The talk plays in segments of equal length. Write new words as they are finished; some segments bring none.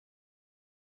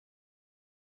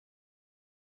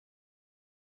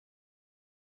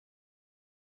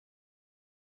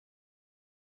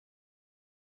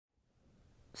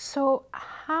So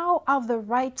how are the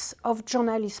rights of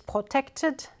journalists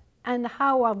protected and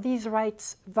how are these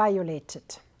rights violated?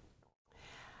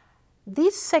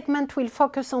 This segment will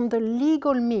focus on the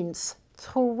legal means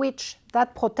through which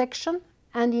that protection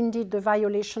and indeed the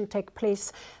violation take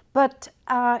place. But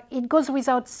it goes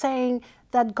without saying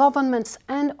that governments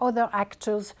and other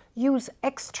actors use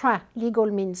extra legal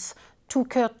means to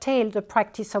curtail the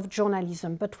practice of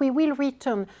journalism. But we will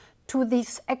return to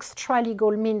this extra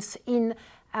legal means in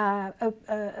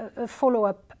a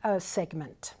follow-up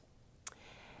segment.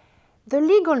 The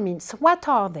legal means, what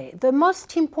are they? The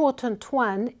most important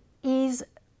one is,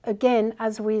 again,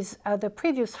 as with the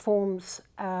previous forms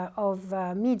of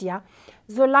media,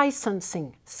 the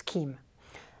licensing scheme.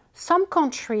 Some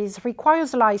countries require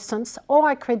license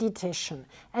or accreditation,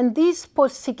 and these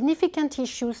pose significant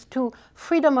issues to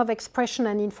freedom of expression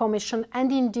and information,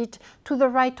 and indeed to the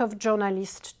right of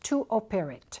journalists to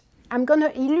operate. I'm going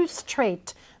to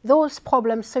illustrate those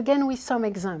problems again with some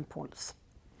examples.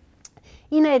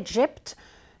 In Egypt,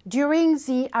 during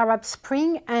the Arab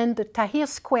Spring and the Tahrir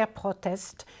Square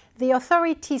protest, the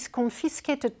authorities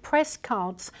confiscated press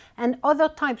cards and other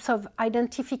types of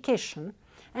identification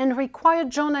and required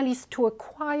journalists to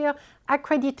acquire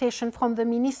accreditation from the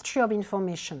Ministry of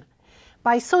Information.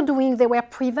 By so doing, they were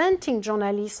preventing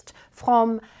journalists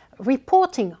from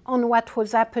reporting on what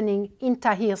was happening in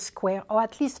Tahrir Square, or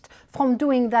at least from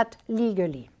doing that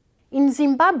legally. In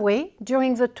Zimbabwe,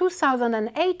 during the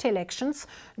 2008 elections,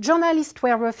 journalists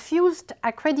were refused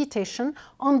accreditation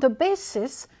on the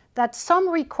basis that some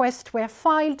requests were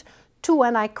filed to,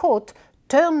 and I quote,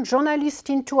 turn journalists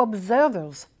into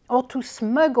observers, or to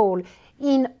smuggle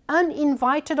in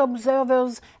uninvited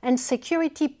observers and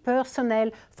security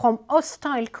personnel from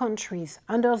hostile countries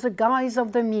under the guise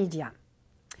of the media.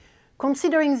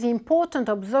 Considering the important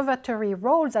observatory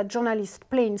role that journalists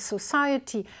play in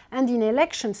society and in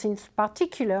elections in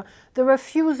particular, the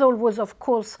refusal was, of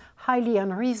course, highly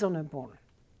unreasonable.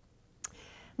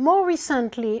 More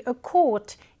recently, a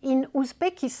court in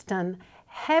Uzbekistan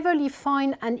heavily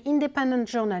fined an independent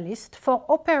journalist for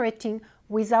operating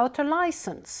without a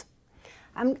license.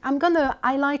 I'm going to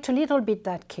highlight a little bit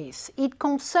that case. It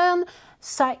concerned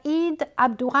Saeed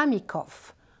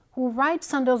Abdurhamikov, who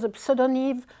writes under the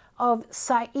pseudonym of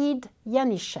Saeed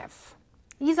Yanishev.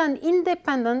 He's an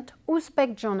independent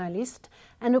Uzbek journalist,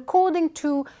 and according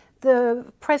to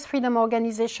the press freedom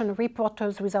organization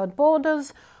Reporters Without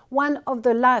Borders, one of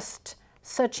the last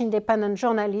such independent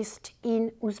journalists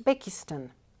in Uzbekistan.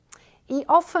 He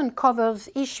often covers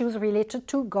issues related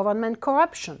to government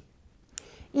corruption.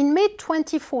 In May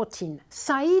 2014,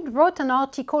 Saeed wrote an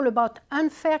article about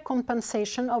unfair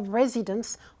compensation of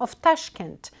residents of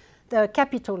Tashkent, the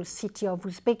capital city of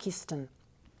Uzbekistan,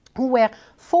 who were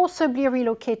forcibly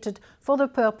relocated for the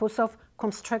purpose of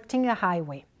constructing a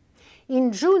highway.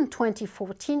 In June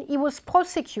 2014, he was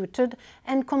prosecuted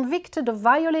and convicted of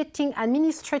violating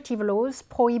administrative laws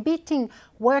prohibiting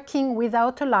working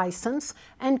without a license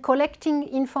and collecting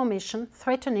information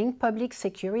threatening public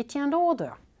security and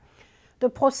order. The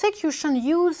prosecution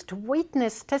used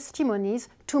witness testimonies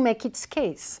to make its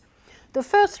case. The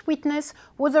first witness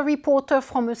was a reporter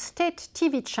from a state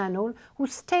TV channel who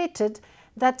stated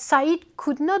that Saeed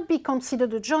could not be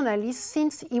considered a journalist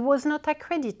since he was not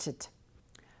accredited.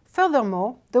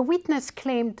 Furthermore, the witness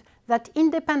claimed that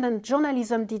independent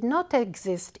journalism did not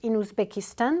exist in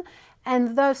Uzbekistan,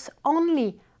 and thus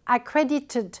only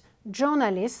accredited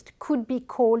journalists could be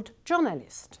called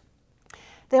journalists.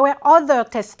 There were other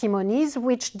testimonies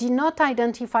which did not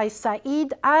identify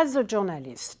Saeed as a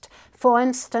journalist, for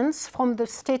instance, from the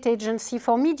State Agency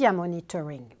for Media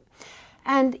Monitoring.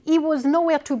 And he was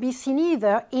nowhere to be seen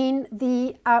either in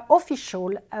the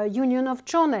official Union of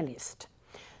Journalists.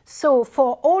 So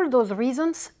for all those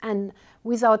reasons, and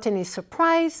without any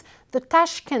surprise, the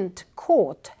Tashkent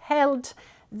court held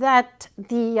that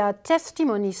the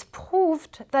testimonies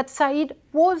proved that Saeed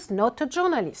was not a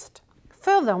journalist.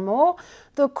 Furthermore,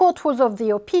 the court was of the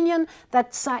opinion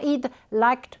that Saeed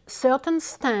lacked certain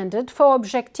standards for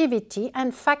objectivity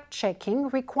and fact-checking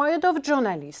required of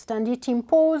journalists, and it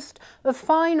imposed a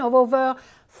fine of over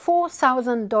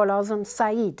 $4,000 on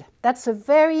Saeed. That's a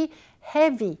very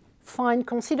heavy fine,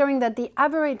 considering that the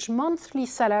average monthly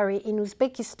salary in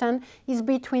Uzbekistan is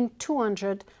between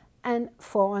 $200 and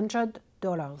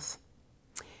 $400.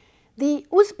 The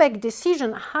Uzbek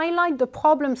decision highlights the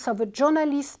problems of a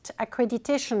journalist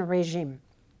accreditation regime.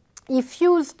 If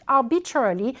used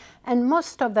arbitrarily, and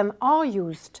most of them are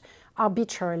used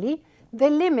arbitrarily, they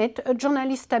limit a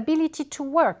journalist's ability to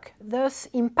work, thus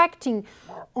impacting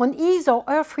on his or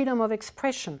her freedom of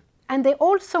expression. and they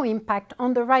also impact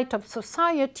on the right of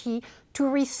society to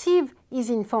receive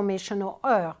his information or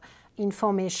her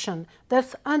information,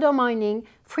 thus undermining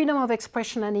freedom of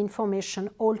expression and information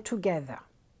altogether.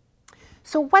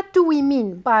 So what do we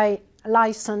mean by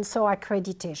license or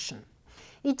accreditation?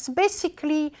 It's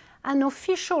basically an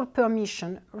official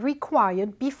permission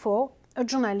required before a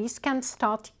journalist can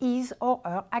start his or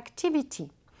her activity.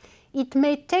 It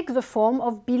may take the form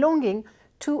of belonging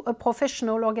to a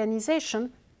professional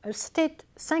organization, a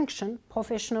state-sanctioned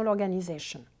professional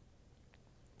organization.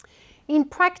 In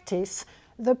practice,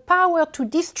 the power to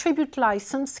distribute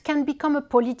license can become a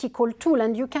political tool,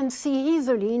 and you can see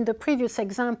easily in the previous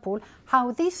example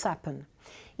how this happened.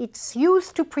 It's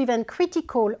used to prevent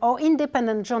critical or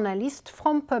independent journalists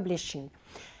from publishing.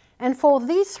 And for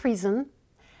this reason,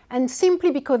 and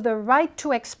simply because the right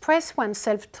to express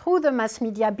oneself through the mass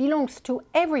media belongs to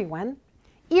everyone,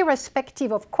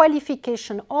 irrespective of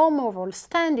qualification or moral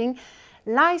standing,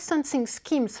 licensing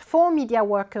schemes for media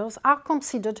workers are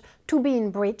considered to be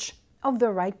in breach of the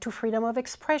right to freedom of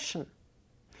expression.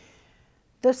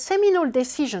 The seminal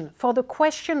decision for the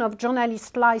question of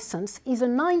journalist license is a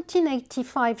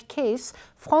 1985 case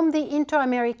from the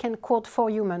Inter-American Court for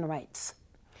Human Rights,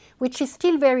 which is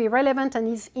still very relevant and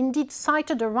is indeed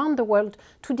cited around the world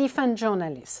to defend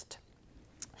journalists.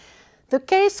 The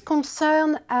case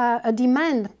concerned a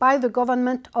demand by the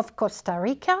government of Costa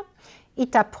Rica.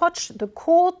 It approached the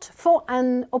court for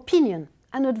an opinion,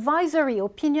 an advisory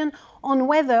opinion on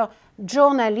whether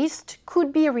journalists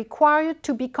could be required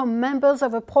to become members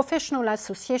of a professional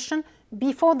association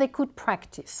before they could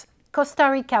practice. Costa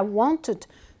Rica wanted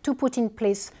to put in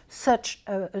place such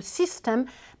a system,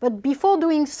 but before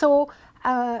doing so,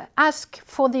 asked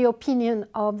for the opinion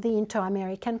of the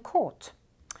Inter-American Court.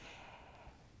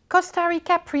 Costa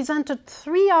Rica presented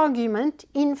 3 arguments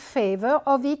in favor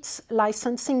of its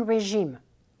licensing regime.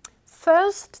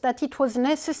 First, that it was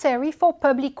necessary for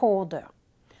public order.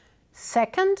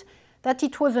 Second, that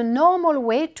it was a normal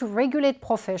way to regulate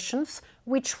professions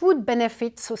which would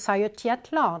benefit society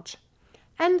at large.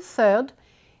 And third,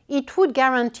 it would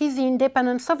guarantee the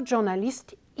independence of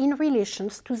journalists in relation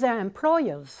to their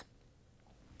employers.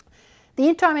 The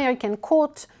Inter-American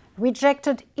Court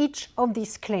rejected each of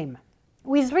these claims.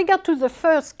 With regard to the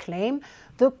first claim,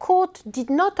 the court did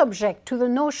not object to the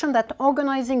notion that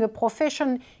organizing a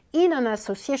profession in an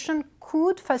association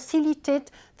could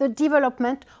facilitate the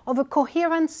development of a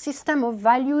coherent system of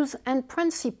values and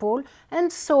principles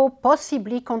and so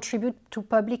possibly contribute to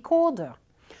public order.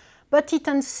 But it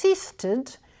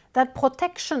insisted that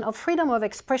protection of freedom of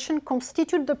expression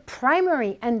constitute the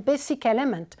primary and basic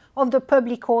element of the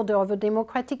public order of a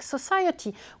democratic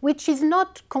society, which is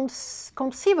not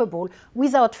conceivable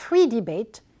without free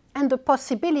debate and the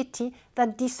possibility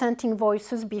that dissenting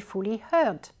voices be fully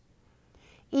heard.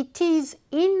 It is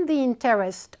in the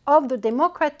interest of the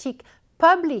democratic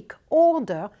public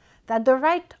order that the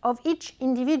right of each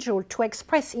individual to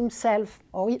express himself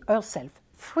or herself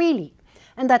freely,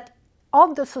 and that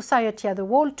of the society as a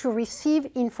whole to receive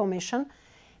information,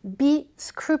 be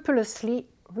scrupulously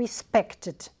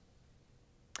respected.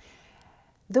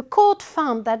 The court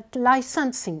found that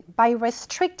licensing, by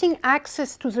restricting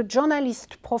access to the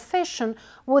journalist profession,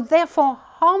 was therefore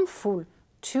harmful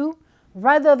to,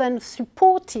 rather than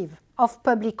supportive of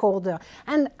public order.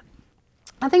 And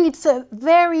I think it's a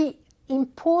very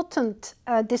important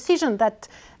decision that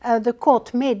the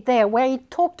court made there, where it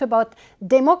talked about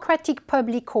democratic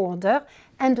public order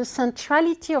and the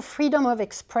centrality of freedom of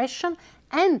expression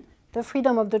and the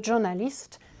freedom of the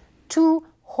journalist to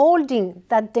holding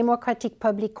that democratic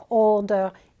public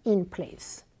order in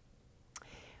place.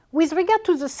 With regard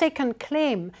to the second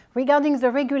claim regarding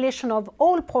the regulation of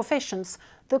all professions,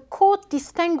 the court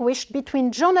distinguished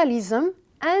between journalism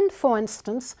and, for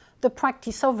instance, the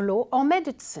practice of law or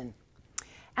medicine.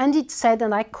 And it said,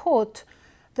 and I quote,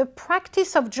 "The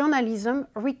practice of journalism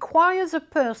requires a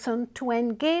person to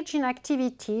engage in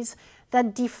activities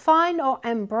that define or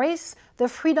embrace the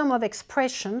freedom of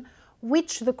expression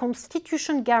which the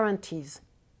Constitution guarantees.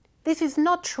 This is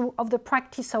not true of the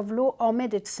practice of law or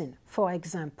medicine, for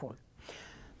example."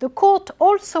 The court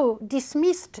also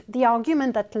dismissed the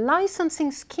argument that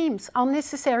licensing schemes are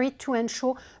necessary to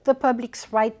ensure the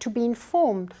public's right to be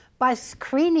informed by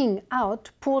screening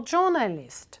out poor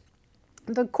journalists.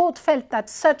 The court felt that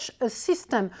such a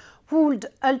system would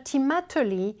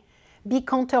ultimately be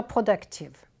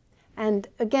counterproductive. And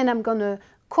again, I'm going to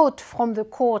quote from the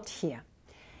court here.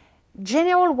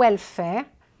 "General welfare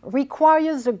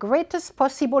requires the greatest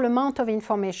possible amount of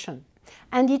information,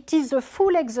 and it is a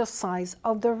full exercise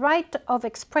of the right of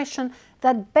expression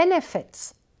that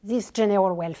benefits this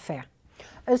general welfare.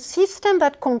 a system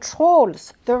that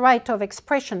controls the right of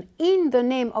expression in the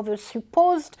name of a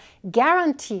supposed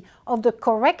guarantee of the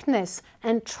correctness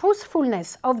and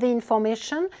truthfulness of the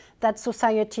information that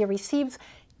society receives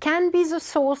can be the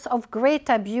source of great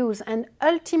abuse and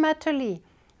ultimately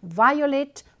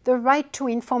violate the right to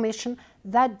information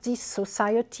that this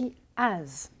society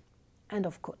has. End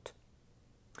of quote.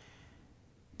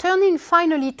 Turning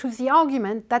finally to the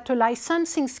argument that a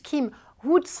licensing scheme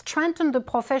would strengthen the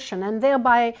profession and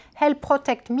thereby help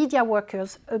protect media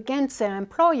workers against their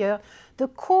employer, the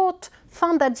court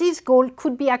found that this goal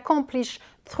could be accomplished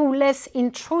through less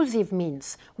intrusive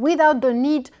means, without the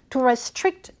need to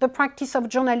restrict the practice of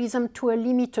journalism to a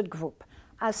limited group.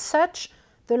 As such,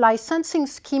 the licensing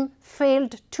scheme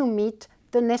failed to meet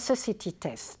the necessity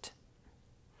test.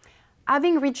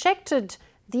 Having rejected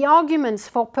the arguments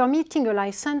for permitting a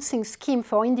licensing scheme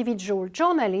for individual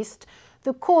journalists,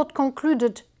 the court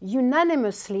concluded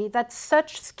unanimously that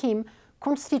such scheme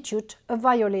constitute a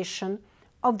violation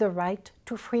of the right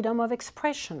to freedom of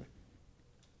expression.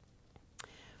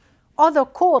 Other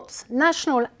courts,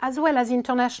 national as well as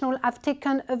international, have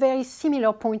taken a very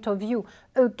similar point of view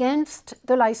against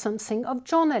the licensing of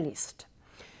journalists.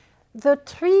 The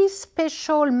three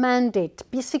special mandates,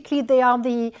 basically they are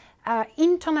the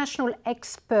international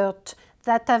experts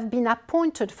that have been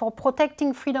appointed for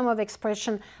protecting freedom of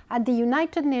expression at the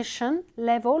United Nations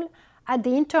level, at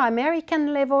the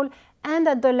Inter-American level, and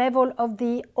at the level of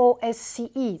the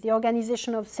OSCE, the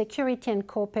Organization of Security and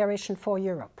Cooperation for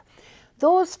Europe.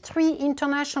 Those three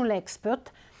international experts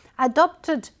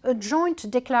adopted a joint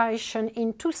declaration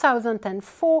in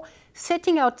 2004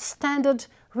 setting out standards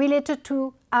related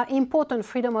to important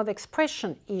freedom of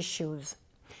expression issues.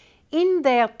 In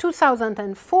their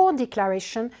 2004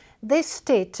 declaration, they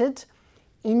stated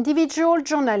individual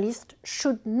journalists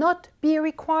should not be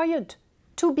required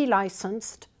to be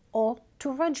licensed or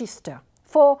to register,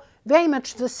 for very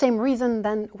much the same reason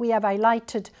than we have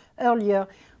highlighted earlier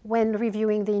when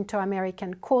reviewing the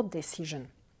Inter-American Court decision.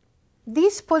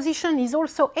 This position is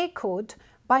also echoed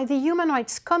by the Human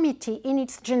Rights Committee in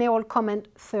its General Comment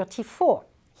 34.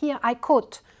 Here I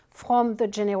quote from the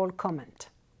General Comment.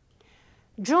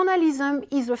 Journalism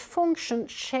is a function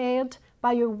shared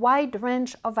by a wide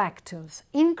range of actors,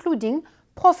 including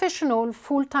professional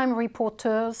full-time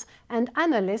reporters and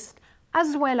analysts,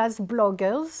 as well as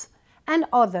bloggers and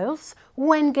others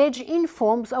who engage in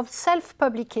forms of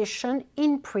self-publication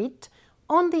in print,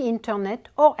 on the internet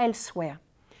or elsewhere.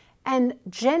 And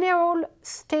general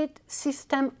state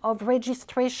system of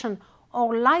registration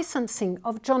or licensing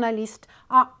of journalists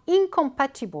are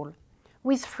incompatible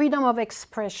with freedom of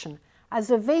expression as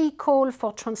a vehicle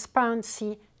for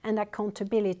transparency and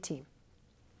accountability.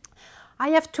 I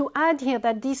have to add here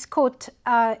that this quote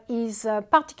is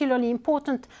particularly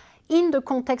important in the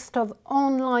context of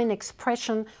online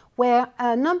expression, where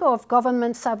a number of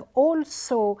governments have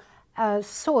also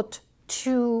sought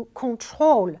to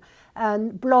control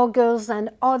bloggers and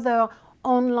other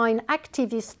online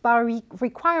activists by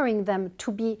requiring them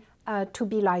to be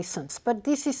licensed. But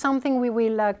this is something we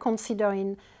will consider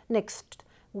in next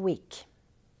week.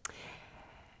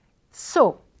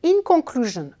 So, in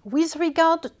conclusion, with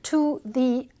regard to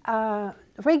the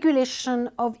regulation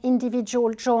of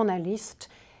individual journalists,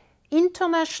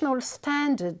 international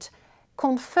standards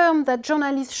confirm that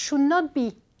journalists should not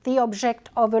be the object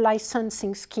of a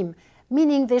licensing scheme,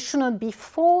 meaning they should not be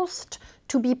forced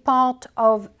to be part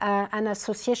of an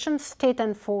association,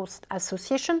 state-enforced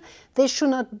association. They should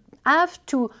not have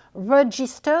to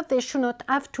register, they should not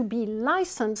have to be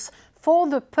licensed for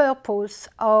the purpose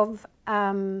of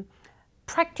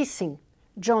practicing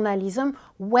journalism,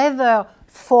 whether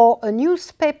for a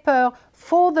newspaper,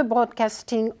 for the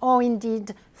broadcasting, or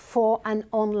indeed for an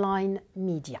online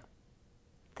media.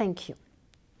 Thank you.